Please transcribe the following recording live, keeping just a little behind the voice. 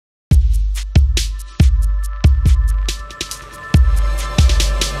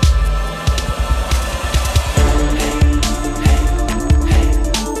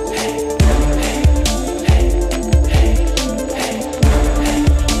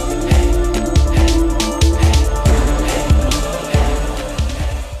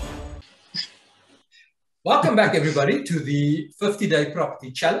Welcome back, everybody, to the 50-Day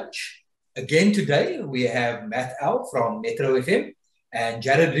Property Challenge. Again today, we have Elle from Metro FM and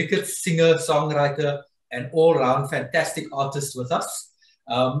Jarrad Ricketts, singer, songwriter, and all-round fantastic artist with us.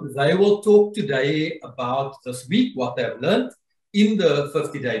 They will talk today about this week, what they've learned in the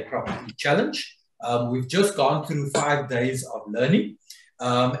 50-Day Property Challenge. We've just gone through 5 days of learning,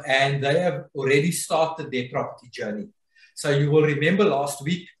 and they have already started their property journey. So you will remember last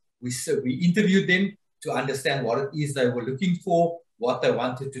week, we interviewed them to understand what it is they were looking for, what they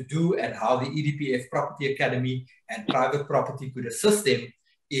wanted to do, and how the EDPF Property Academy and private property could assist them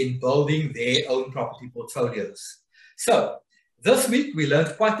in building their own property portfolios. So this week we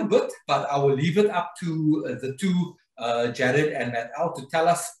learned quite a bit, but I will leave it up to the two, Jarrad and Elle, to tell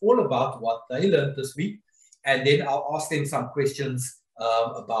us all about what they learned this week. And then I'll ask them some questions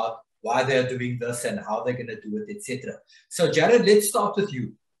about why they're doing this and how they're going to do it, etc. So Jarrad, let's start with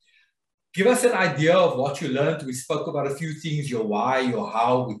you. Give us an idea of what you learned. We spoke about a few things, your why, your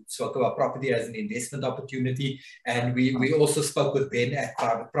how. We spoke about property as an investment opportunity. And we also spoke with Ben at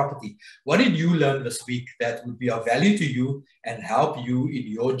private property. What did you learn this week that would be of value to you and help you in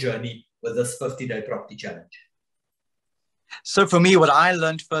your journey with this 50-Day Property Challenge? So for me, what I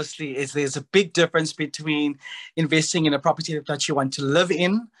learned firstly is there's a big difference between investing in a property that you want to live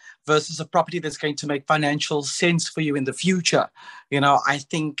in versus a property that's going to make financial sense for you in the future. You know, I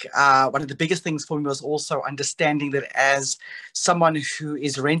think one of the biggest things for me was also understanding that as someone who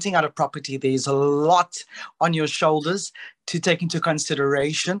is renting out a property, there's a lot on your shoulders to take into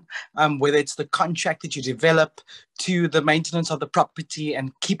consideration, whether it's the contract that you develop to the maintenance of the property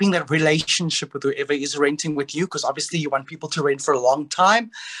and keeping that relationship with whoever is renting with you, because obviously you want people to rent for a long time.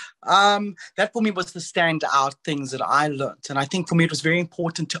 That for me was the standout things that I learned. And I think for me, it was very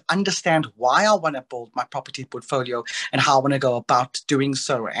important to understand why I want to build my property portfolio and how I want to go about doing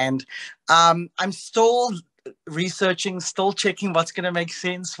so. And I'm still researching, still checking what's going to make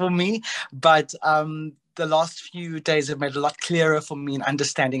sense for me. But the last few days have made it a lot clearer for me in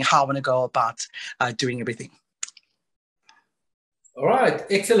understanding how I want to go about doing everything. All right,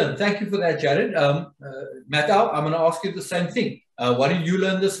 excellent. Thank you for that, Jarrad. Elle, I'm going to ask you the same thing. What did you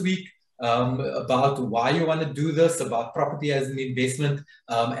learn this week about why you want to do this, about property as an investment,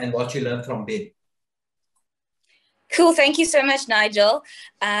 and what you learned from Ben? Cool. Thank you so much, Nigel.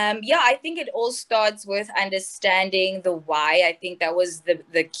 Yeah, I think it all starts with understanding the why. I think that was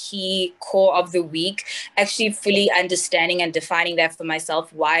the key core of the week, actually fully understanding and defining that for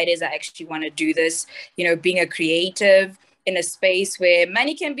myself, why it is I actually want to do this, you know, being a creative in a space where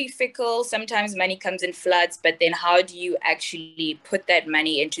money can be fickle. Sometimes money comes in floods, but then how do you actually put that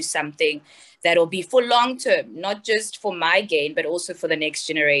money into something that will be for long term, not just for my gain, but also for the next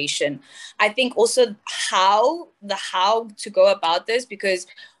generation. I think also how to go about this, because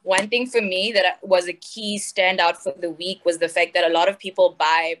one thing for me that was a key standout for the week was the fact that a lot of people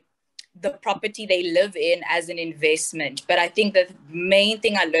buy the property they live in as an investment. But I think the main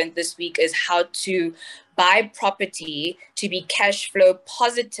thing I learned this week is how to buy property to be cash flow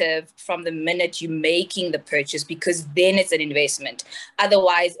positive from the minute you're making the purchase, because then it's an investment.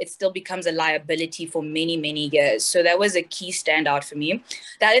 Otherwise, it still becomes a liability for many, many years. So that was a key standout for me.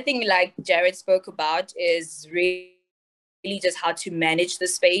 The other thing, like Jarrad spoke about, is really just how to manage the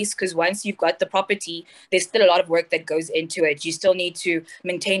space, because once you've got the property, there's still a lot of work that goes into it. You still need to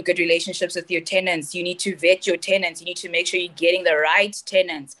maintain good relationships with your tenants. You need to vet your tenants. You need to make sure you're getting the right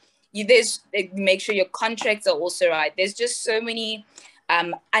tenants. Make sure your contracts are also right. There's just so many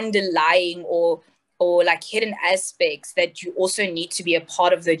underlying or like hidden aspects that you also need to be a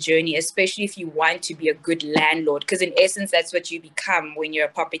part of the journey, especially if you want to be a good landlord, because in essence, that's what you become when you're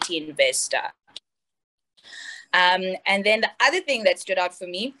a property investor. And then the other thing that stood out for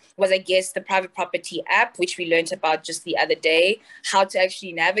me was, I guess, the private property app, which we learned about just the other day, how to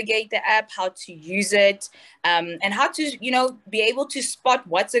actually navigate the app, how to use it, and how to, you know, be able to spot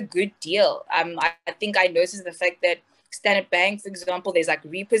what's a good deal. I think I noticed the fact that Standard Bank, for example, there's like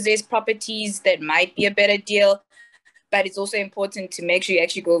repossessed properties that might be a better deal, but it's also important to make sure you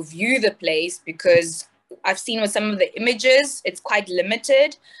actually go view the place, because I've seen with some of the images, it's quite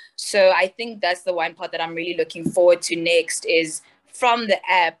limited. So I think that's the one part that I'm really looking forward to next, is from the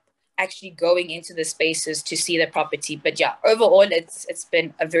app actually going into the spaces to see the property. But yeah, overall, it's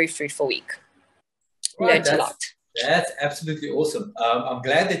been a very fruitful week. Right, learned a lot. That's absolutely awesome. I'm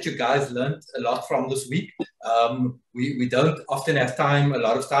glad that you guys learned a lot from this week. We don't often have a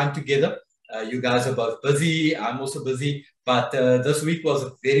lot of time together. You guys are both busy. I'm also busy. But this week was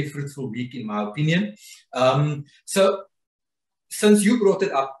a very fruitful week, in my opinion. So since you brought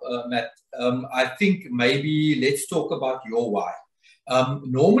it up, Matt, I think maybe let's talk about your why.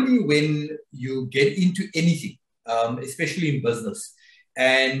 Normally, when you get into anything, especially in business,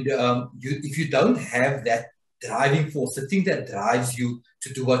 and if you don't have that driving force, the thing that drives you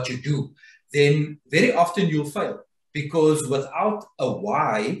to do what you do, then very often you'll fail, because without a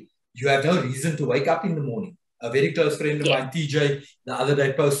why, you have no reason to wake up in the morning. A very close friend of mine, TJ, the other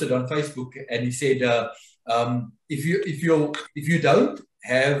day posted on Facebook, and he said, if you don't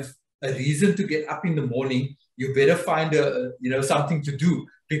have a reason to get up in the morning, you better find something to do,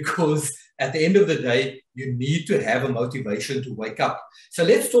 because at the end of the day, you need to have a motivation to wake up. So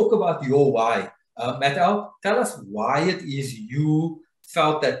let's talk about your why. Elle, tell us why it is you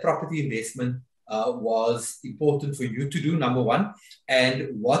felt that property investment was important for you to do, number one, and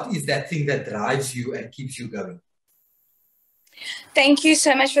what is that thing that drives you and keeps you going? Thank you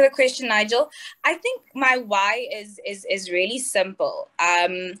so much for the question, Nigel. I think my why is really simple.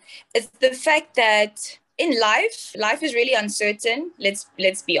 It's the fact that in life is really uncertain.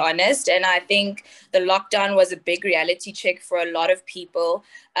 Let's be honest. And I think the lockdown was a big reality check for a lot of people,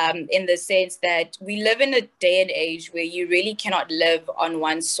 in the sense that we live in a day and age where you really cannot live on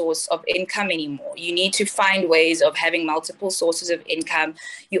one source of income anymore. You need to find ways of having multiple sources of income.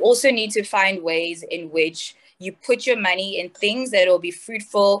 You also need to find ways in which you put your money in things that will be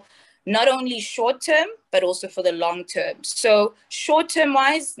fruitful, not only short term, but also for the long term. So short term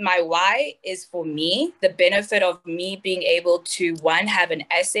wise, my why is for me, the benefit of me being able to, one, have an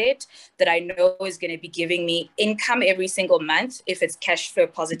asset that I know is going to be giving me income every single month if it's cash flow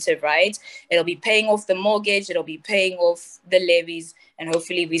positive, right? It'll be paying off the mortgage, it'll be paying off the levies, and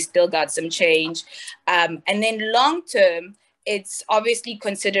hopefully we still got some change. And then long term, it's obviously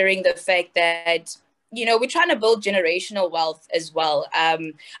considering the fact that we're trying to build generational wealth as well.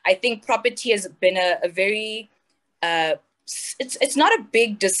 I think property has been a very, it's not a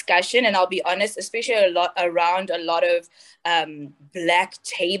big discussion, and I'll be honest, especially around a lot of Black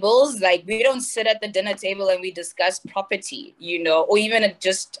tables. Like, we don't sit at the dinner table and we discuss property, or even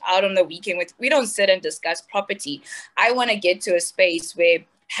just out on the weekend we don't sit and discuss property. I want to get to a space where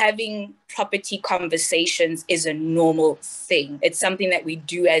having property conversations is a normal thing. It's something that we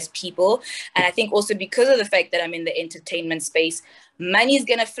do as people. And I think also because of the fact that I'm in the entertainment space, money is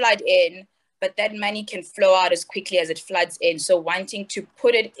going to flood in, but that money can flow out as quickly as it floods in. So wanting to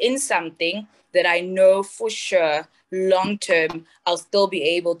put it in something that I know for sure long term, I'll still be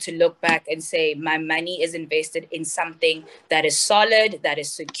able to look back and say my money is invested in something that is solid, that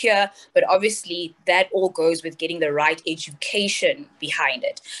is secure. But obviously that all goes with getting the right education behind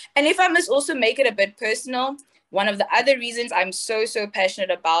it. And if I must also make it a bit personal, one of the other reasons I'm so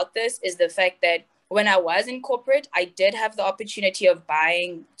passionate about this is the fact that when I was in corporate, I did have the opportunity of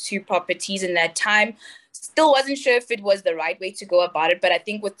buying 2 properties in that time. Still wasn't sure if it was the right way to go about it, but I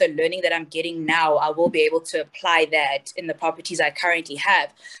think with the learning that I'm getting now, I will be able to apply that in the properties I currently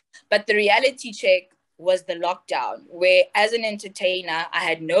have. But the reality check was the lockdown, where as an entertainer, I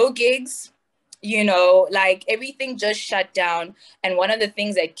had no gigs, like everything just shut down. And one of the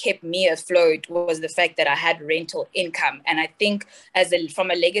things that kept me afloat was the fact that I had rental income. And I think from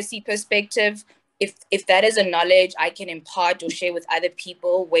a legacy perspective, if that is a knowledge I can impart or share with other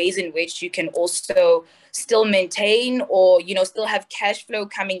people, ways in which you can also still maintain or, still have cash flow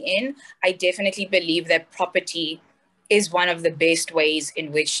coming in, I definitely believe that property is one of the best ways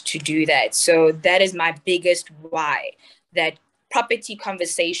in which to do that. So that is my biggest why, that property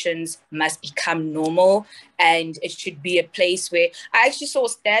conversations must become normal, and it should be a place where I actually saw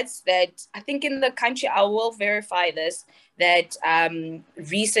stats that I think in the country, I will verify this, that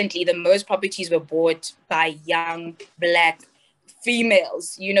recently the most properties were bought by young Black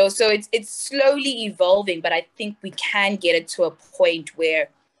females, so it's slowly evolving, but I think we can get it to a point where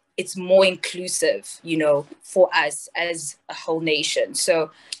it's more inclusive, for us as a whole nation.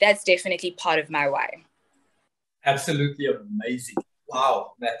 So that's definitely part of my why. Absolutely amazing.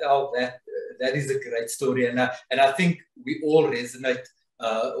 Wow, Elle, that is a great story. And I think we all resonate,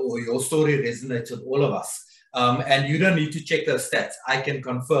 or your story resonates with all of us. And you don't need to check those stats. I can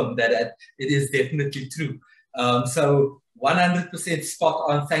confirm that it is definitely true. So 100% spot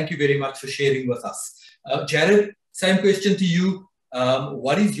on. Thank you very much for sharing with us. Jarrad, same question to you.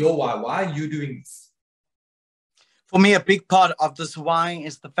 What is your why? Why are you doing this? For me, a big part of this why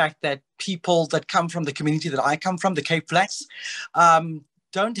is the fact that people that come from the community that I come from, the Cape Flats,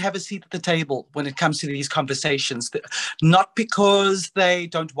 don't have a seat at the table when it comes to these conversations. Not because they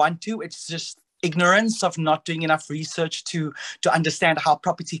don't want to, it's just ignorance of not doing enough research to understand how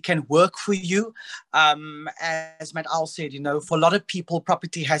property can work for you. As Matt Al said, for a lot of people,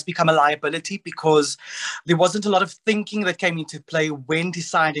 property has become a liability because there wasn't a lot of thinking that came into play when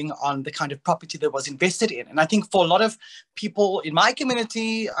deciding on the kind of property that was invested in. And I think for a lot of people in my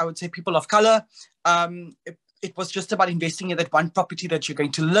community, I would say people of color, it was just about investing in that one property that you're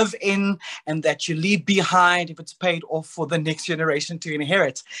going to live in and that you leave behind if it's paid off for the next generation to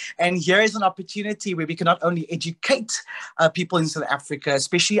inherit. And here is an opportunity where we can not only educate people in South Africa,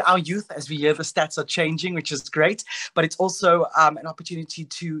 especially our youth, as we hear the stats are changing, which is great, but it's also an opportunity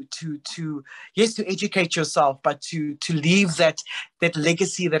to educate yourself, but to leave that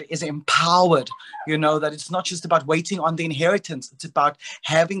legacy that is empowered, that it's not just about waiting on the inheritance. It's about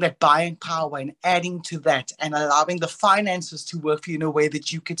having that buying power and adding to that and allowing the finances to work for you in a way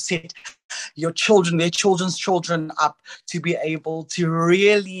that you could set your children, their children's children up to be able to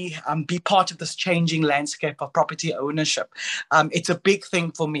really be part of this changing landscape of property ownership. It's a big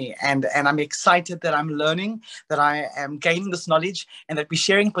thing for me, and I'm excited that I'm learning, that I am gaining this knowledge, and that we're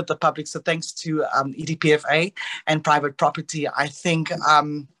sharing it with the public. So thanks to EDPFA and private property, I think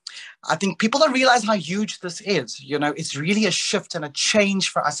people don't realize how huge this is. It's really a shift and a change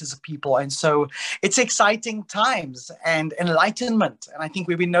for us as a people. And so it's exciting times and enlightenment. And I think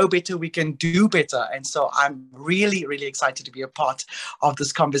when we know better, we can do better. And so I'm really, really excited to be a part of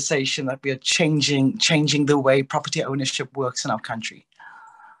this conversation, that we are changing the way property ownership works in our country.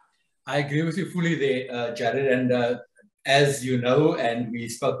 I agree with you fully there, Jarrad. And as you know, and we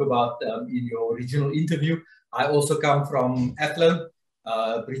spoke about in your original interview, I also come from Athlone,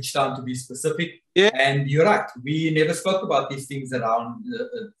 Bridgetown to be specific. Yeah. And you're right, we never spoke about these things around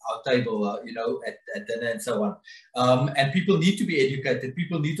our table, at dinner and so on. And people need to be educated.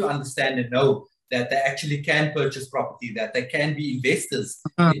 People need to understand and know that they actually can purchase property, that they can be investors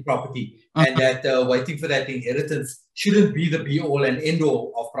in property, and that waiting for that inheritance shouldn't be the be-all and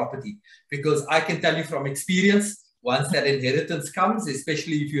end-all of property. Because I can tell you from experience, once that inheritance comes,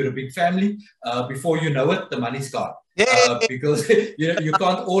 especially if you're a big family, before you know it, the money's gone. Because you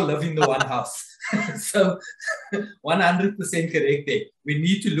can't all live in the one house. So 100% correct there. We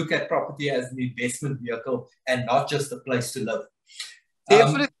need to look at property as an investment vehicle and not just a place to live.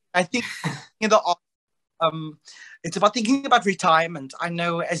 Definitely. I think it's about thinking about retirement. I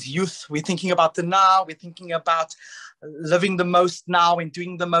know as youth, we're thinking about the now, we're thinking about living the most now and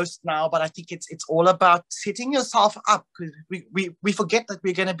doing the most now, but I think it's all about setting yourself up, because we forget that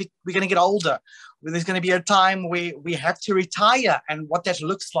we're gonna get older. There's going to be a time where we have to retire, and what that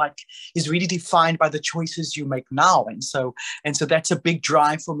looks like is really defined by the choices you make now. And so that's a big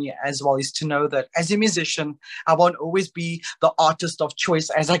drive for me as well, is to know that as a musician, I won't always be the artist of choice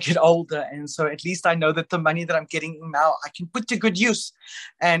as I get older. And so at least I know that the money that I'm getting now, I can put to good use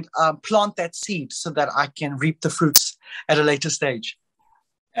and plant that seed so that I can reap the fruits at a later stage.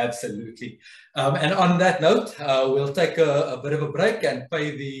 Absolutely. And on that note, we'll take a bit of a break and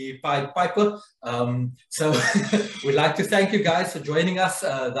pay the Pied Piper. So we'd like to thank you guys for joining us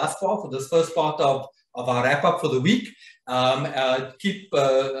thus far for this first part of our wrap-up for the week. Keep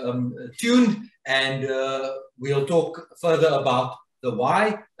tuned, and we'll talk further about the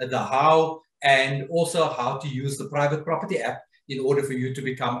why, the how, and also how to use the private property app in order for you to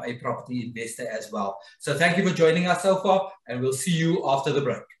become a property investor as well. So thank you for joining us so far, and we'll see you after the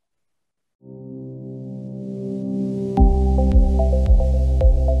break.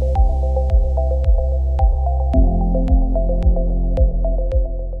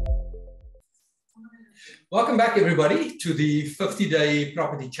 Welcome back, everybody, to the 50-day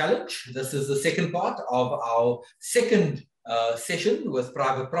property challenge. This is the second part of our second session with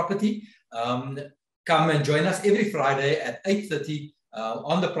private property. Come and join us every Friday at 8:30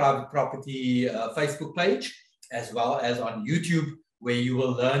 on the private property Facebook page, as well as on YouTube, where you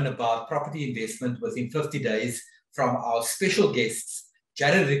will learn about property investment within 50 days from our special guests,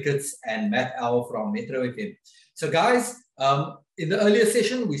 Jarrad Ricketts and Matt Elle from Metro FM. So guys, in the earlier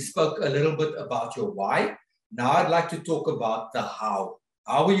session, we spoke a little bit about your why. Now I'd like to talk about the how.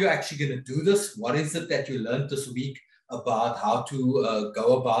 How are you actually going to do this? What is it that you learned this week about how to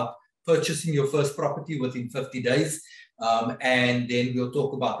go about purchasing your first property within 50 days? And then we'll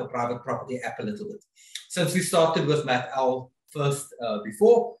talk about the private property app a little bit. Since we started with Matt Elle first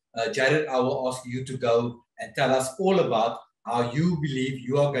before, Jarrad, I will ask you to go and tell us all about how you believe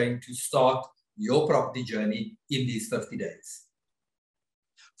you are going to start your property journey in these 50 days.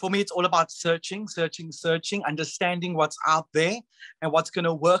 For me, it's all about searching, understanding what's out there and what's going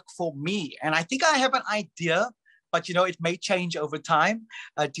to work for me. And I think I have an idea, but it may change over time,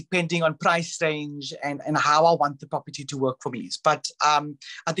 depending on price range and how I want the property to work for me. But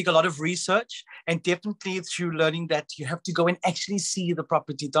I think a lot of research, and definitely through learning that you have to go and actually see the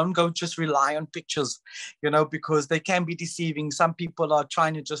property. Don't go just rely on pictures, because they can be deceiving. Some people are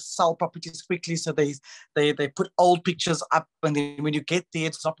trying to just sell properties quickly, so they put old pictures up, and then when you get there,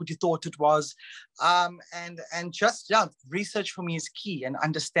 it's not what you thought it was. And just research for me is key, and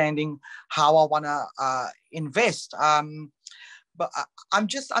understanding how I want to invest. But I'm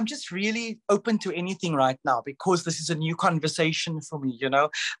just really open to anything right now, because this is a new conversation for me,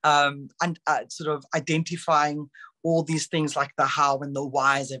 and sort of identifying all these things like the how and the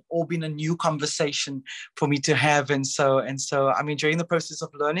whys have all been a new conversation for me to have. And so I'm enjoying the process of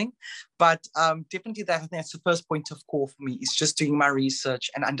learning, but definitely that's the first point of call for me, is just doing my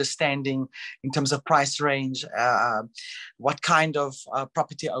research and understanding in terms of price range, what kind of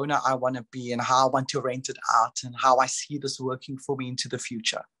property owner I want to be, and how I want to rent it out, and how I see this working for me into the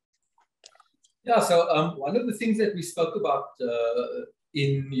future. Yeah, so one of the things that we spoke about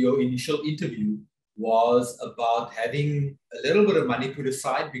in your initial interview was about having a little bit of money put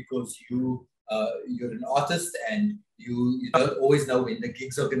aside, because you're an artist and you don't always know when the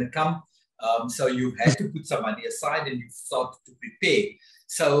gigs are going to come. So you've had to put some money aside, and you've started to prepare.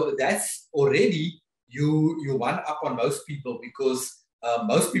 So that's already you one up on most people, because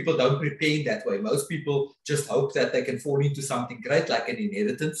most people don't prepare in that way. Most people just hope that they can fall into something great, like an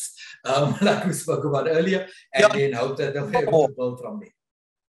inheritance, like we spoke about earlier, and then hope that they'll be able to build from there.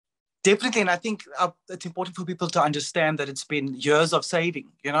 Definitely. And I think it's important for people to understand that it's been years of saving,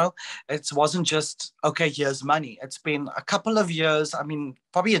 It wasn't just, okay, here's money. It's been a couple of years,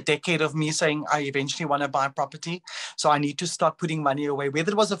 probably a decade of me saying I eventually want to buy property. So I need to start putting money away,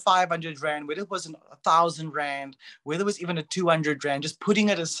 whether it was a 500 Rand, whether it was 1,000 Rand, whether it was even a 200 Rand, just putting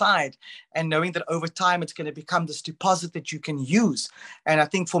it aside and knowing that over time it's going to become this deposit that you can use. And I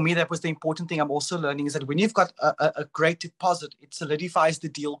think for me, that was the important thing I'm also learning, is that when you've got a great deposit, it solidifies the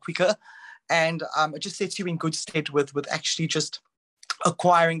deal quicker. And it just sets you in good stead with actually just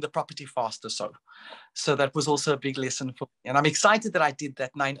acquiring the property faster. So that was also a big lesson for me. And I'm excited that I did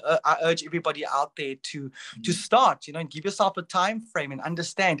that. And I urge everybody out there to start, and give yourself a time frame and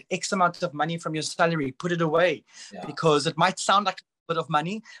understand X amount of money from your salary, put it away, because it might sound like a bit of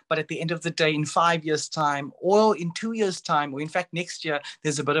money, but at the end of the day, in 5 years' time, or in 2 years' time, or in fact next year,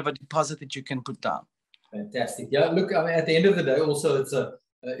 there's a bit of a deposit that you can put down. Fantastic. Yeah, look, at the end of the day, also it's a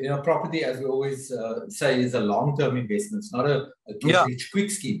property, as we always say, is a long-term investment. It's not a get-rich-quick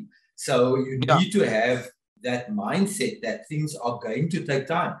scheme. So you need to have that mindset that things are going to take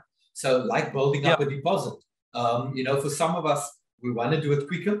time. So like building up a deposit. For some of us, we want to do it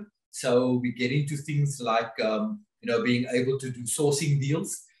quicker. So we get into things like, being able to do sourcing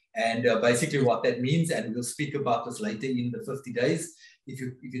deals. And basically what that means, and we'll speak about this later in the 50 days, if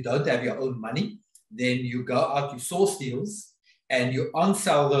you don't have your own money, then you go out, you source deals, and you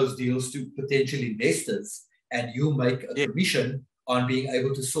on-sell those deals to potential investors, and you make a commission on being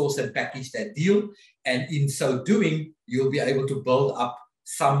able to source and package that deal. And in so doing, you'll be able to build up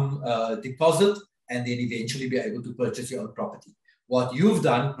some deposit, and then eventually be able to purchase your own property. What you've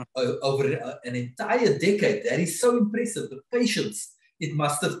done over an entire decade, that is so impressive. The patience it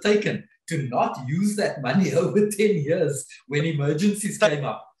must have taken to not use that money over 10 years when emergencies came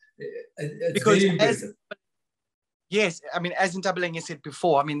up. It's very impressive. Yes, as Ntabeleng said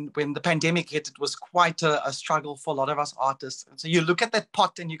before, when the pandemic hit, it was quite a struggle for a lot of us artists. And so you look at that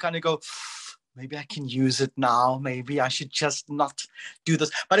pot and you kind of go, maybe I can use it now. Maybe I should just not do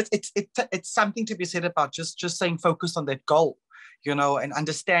this. But it's something to be said about just staying focused on that goal, and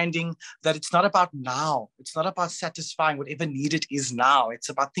understanding that it's not about now. It's not about satisfying whatever need it is now. It's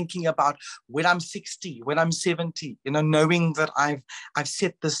about thinking about when I'm 60, when I'm 70, knowing that I've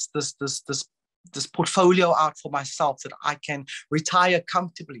set this portfolio out for myself, that I can retire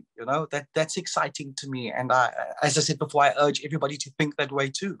comfortably. That's exciting to me. And as I said before, I urge everybody to think that way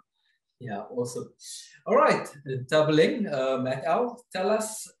too. Yeah, awesome. All right, Ntabeleng, Elle, tell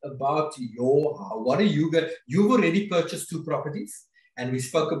us about what are you going? You've already purchased 2 properties, and we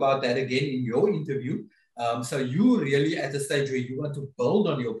spoke about that again in your interview. So you really at the stage where you want to build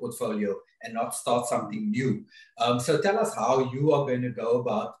on your portfolio and not start something new. So tell us how you are going to go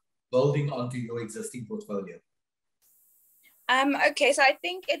about building onto your existing portfolio. Okay, so I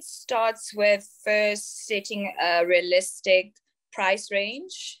think it starts with first setting a realistic price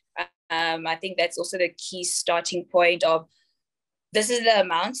range. I think that's also the key starting point of, this is the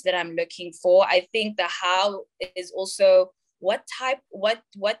amount that I'm looking for. I think the how is also what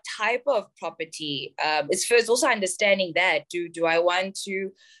type of property? It's first also understanding that do I want to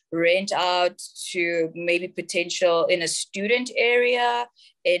rent out to maybe potential in a student area,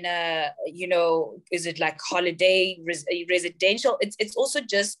 in a, you know, is it like holiday residential? It's also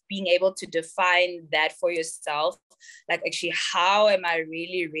just being able to define that for yourself. Like, actually, how am I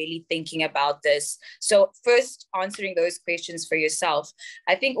really thinking about this? So first answering those questions for yourself.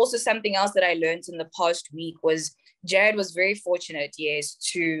 I think also something else that I learned in the past week was Jarrad was very fortunate, yes,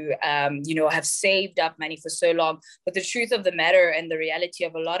 to, you know, have saved up money for so long. But the truth of the matter and the reality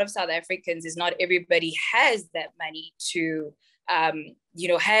of a lot of South Africans is not everybody has that money to, you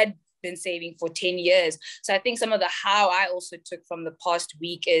know, had been saving for 10 years. So I think some of the how I also took from the past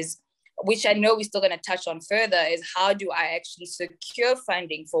week is, which I know we're still going to touch on further, is how do I actually secure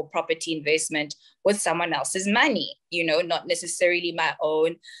funding for property investment with someone else's money, you know, not necessarily my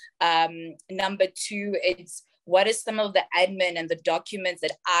own. Number two, it's what is some of the admin and the documents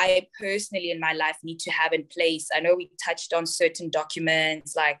that I personally in my life need to have in place? I know we touched on certain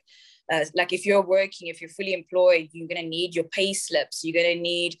documents like if you're working, if you're fully employed, you're going to need your pay slips. You're going to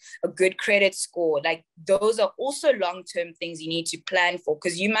need a good credit score. Like, those are also long-term things you need to plan for,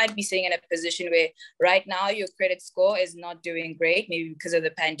 because you might be sitting in a position where right now your credit score is not doing great, maybe because of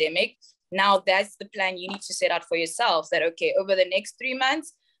the pandemic. Now that's the plan you need to set out for yourself, that, okay, over the next 3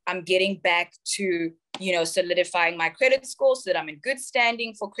 months, I'm getting back to, you know, solidifying my credit score so that I'm in good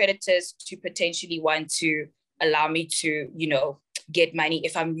standing for creditors to potentially want to allow me to, you know, get money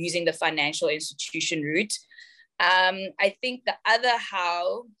if I'm using the financial institution route. I think the other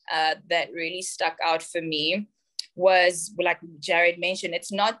how that really stuck out for me was, like Jarrad mentioned,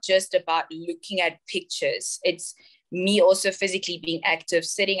 it's not just about looking at pictures. It's me also physically being active,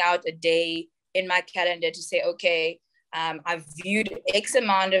 sitting out a day in my calendar to say, okay, I've viewed X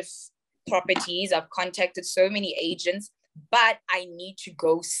amount of properties, I've contacted so many agents, but I need to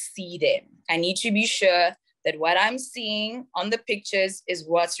go see them. I need to be sure that what I'm seeing on the pictures is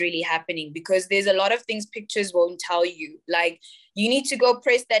what's really happening, because there's a lot of things pictures won't tell you. Like, you need to go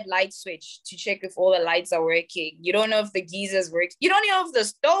press that light switch to check if all the lights are working. You don't know if the geysers work. You don't know if the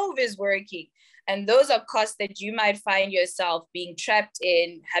stove is working. And those are costs that you might find yourself being trapped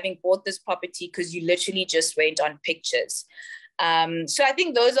in, having bought this property because you literally just went on pictures. So I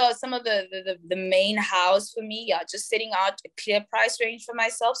think those are some of the main hows for me. Yeah, just setting out a clear price range for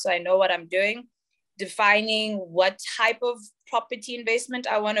myself so I know what I'm doing. Defining what type of property investment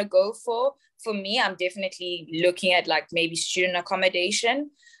I want to go for. For me, I'm definitely looking at like maybe student accommodation.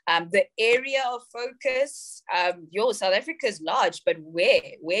 The area of focus, South Africa is large, but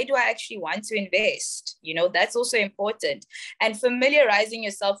where do I actually want to invest? You know, that's also important. And familiarizing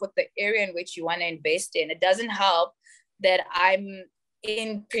yourself with the area in which you want to invest in. It doesn't help that I'm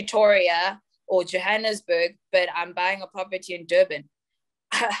in Pretoria or Johannesburg, but I'm buying a property in Durban.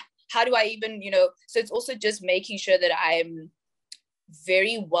 How do I even, you know, so it's also just making sure that I'm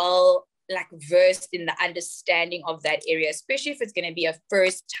very well like versed in the understanding of that area, especially if it's going to be a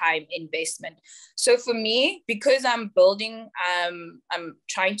first time investment. So for me, because I'm building, I'm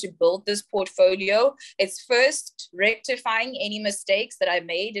trying to build this portfolio, it's first rectifying any mistakes that I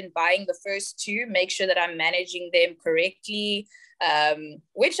made in buying the first two, make sure that I'm managing them correctly,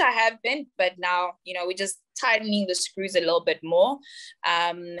 which I have been, but now, you know, we're just tightening the screws a little bit more.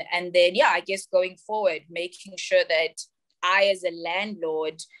 And then, yeah, I guess going forward, making sure that I, as a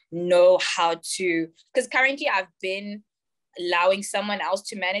landlord, know how to, because currently I've been allowing someone else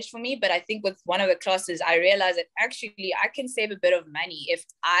to manage for me. But I think with one of the classes, I realized that actually I can save a bit of money if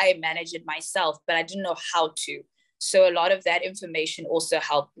I manage it myself, but I didn't know how to. So a lot of that information also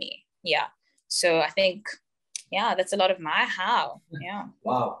helped me. Yeah. So I think, yeah, that's a lot of my how. Yeah.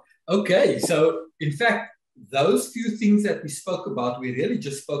 Wow. Okay. So in fact, those few things that we spoke about, we really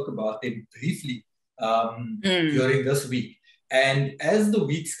just spoke about them briefly during this week. And as the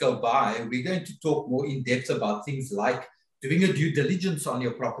weeks go by, we're going to talk more in depth about things like doing a due diligence on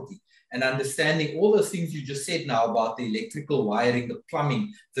your property and understanding all those things you just said now about the electrical wiring, the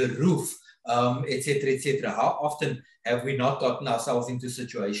plumbing, the roof, etc., etc. How often have we not gotten ourselves into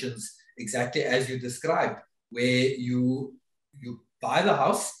situations exactly as you described, where you buy the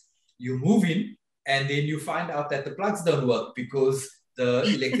house, you move in, and then you find out that the plugs don't work because the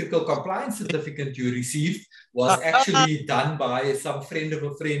electrical compliance certificate you received was actually done by some friend of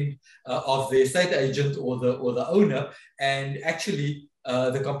a friend of the estate agent or the owner, and actually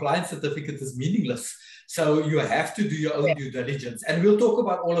the compliance certificate is meaningless. So you have to do your own due diligence, and we'll talk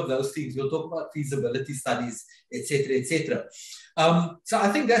about all of those things. We'll talk about feasibility studies, etc., etc. So I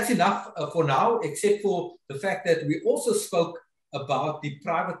think that's enough for now, except for the fact that we also spoke about the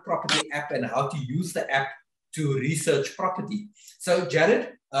private property app and how to use the app to research property. So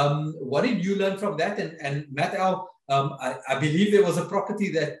Jarrad, what did you learn from that? And Matt Elle, I believe there was a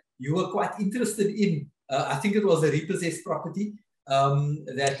property that you were quite interested in. I think it was a repossessed property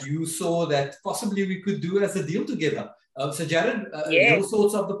that you saw that possibly we could do as a deal together. So Jarrad, your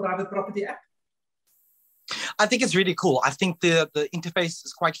thoughts of the private property app? I think it's really cool. I think the interface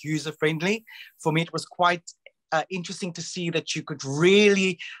is quite user-friendly. For me, it was quite interesting to see that you could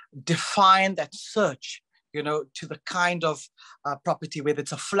really define that search, you know, to the kind of property, whether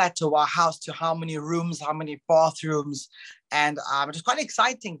it's a flat or a house, to how many rooms, how many bathrooms. And it was quite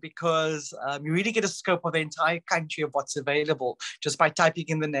exciting because you really get a scope of the entire country of what's available just by typing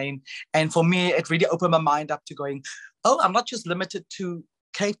in the name. And for me, it really opened my mind up to going, oh, I'm not just limited to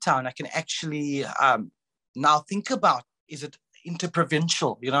Cape Town. I can actually now think about, is it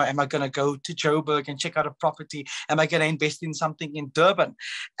interprovincial? You know, am I going to go to Joburg and check out a property? Am I going to invest in something in Durban?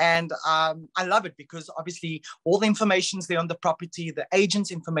 And I love it because obviously all the information's there on the property, the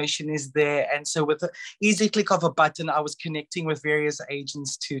agent's information is there. And so with an easy click of a button, I was connecting with various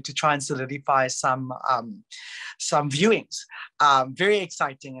agents to try and solidify some viewings. Very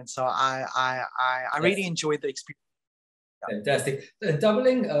exciting. And so I really enjoyed the experience. Fantastic.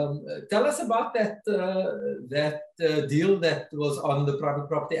 Doubling, tell us about that deal that was on the private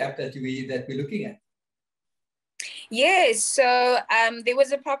property app that we're looking at. Yes, so there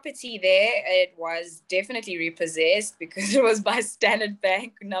was a property there. It was definitely repossessed because it was by Standard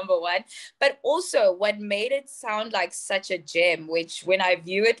Bank, number one. But also what made it sound like such a gem, which when I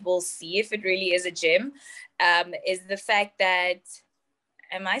view it, we'll see if it really is a gem, is the fact that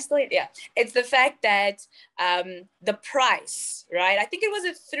am I still? Yeah. It's the fact that the price, right? I think it was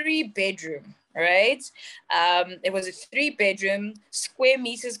a 3-bedroom, right? It was a 3-bedroom, square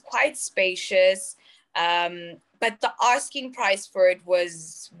meters, quite spacious. But the asking price for it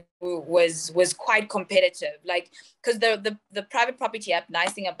was quite competitive. Like, because the private property app,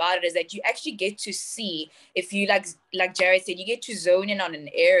 nice thing about it is that you actually get to see, if you like Jarrad said, you get to zone in on an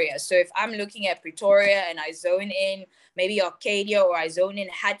area. So if I'm looking at Pretoria and I zone in maybe Arcadia or I zone in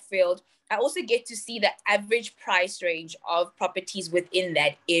Hatfield, I also get to see the average price range of properties within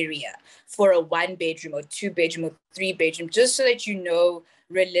that area for a 1-bedroom or 2-bedroom or 3-bedroom, just so that you know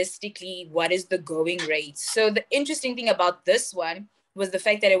realistically what is the going rate. So the interesting thing about this one was the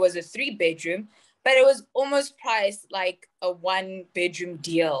fact that it was a 3-bedroom, but it was almost priced like a 1-bedroom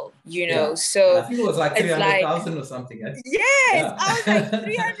deal, you know. Yeah. So I think it was like 300,000 or something. Eh? Yes, yeah. I was like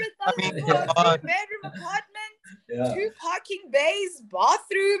 300,000 for a 3-bedroom apartment, 2 parking bays,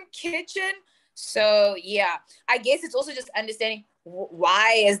 bathroom, kitchen. So yeah, I guess it's also just understanding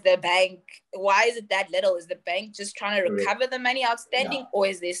why is it that little? Is the bank just trying to recover the money outstanding, or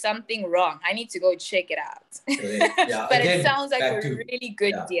is there something wrong? I need to go check it out. Yeah. But Again, it sounds like a really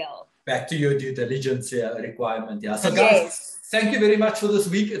good deal. Back to your due diligence requirement. Yeah. So guys, thank you very much for this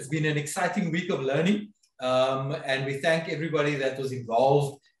week. It's been an exciting week of learning. And we thank everybody that was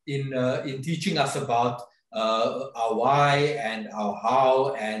involved in teaching us about our why and our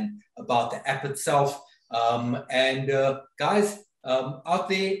how and about the app itself. Guys, out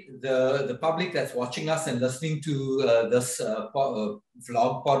there, the public that's watching us and listening to this vlog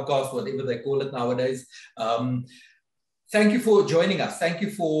podcast, whatever they call it nowadays, thank you for joining us. Thank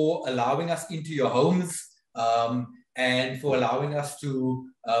you for allowing us into your homes and for allowing us to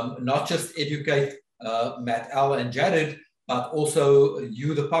not just educate Matt, Elle, and Jarrad, but also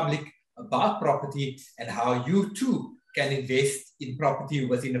you, the public, about property and how you too can invest in property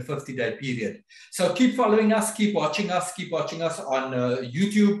within a 50-day period. So keep following us, keep watching us on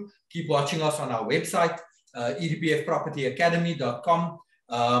YouTube, keep watching us on our website, edpfpropertyacademy.com,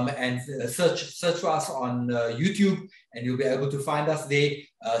 and search for us on YouTube, and you'll be able to find us there.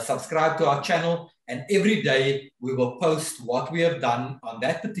 Subscribe to our channel, and every day we will post what we have done on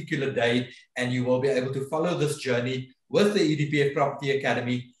that particular day, and you will be able to follow this journey with the EDPF Property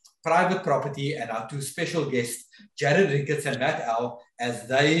Academy, private property, and our 2 special guests, Jarrad Ricketts and Matt Elle, as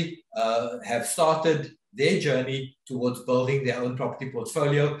they have started their journey towards building their own property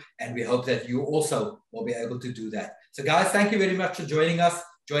portfolio. And we hope that you also will be able to do that. So guys, thank you very much for joining us.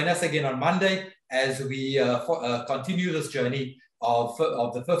 Join us again on Monday as we continue this journey of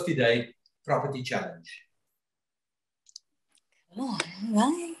the 50-day property challenge. Oh,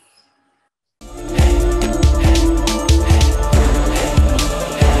 right.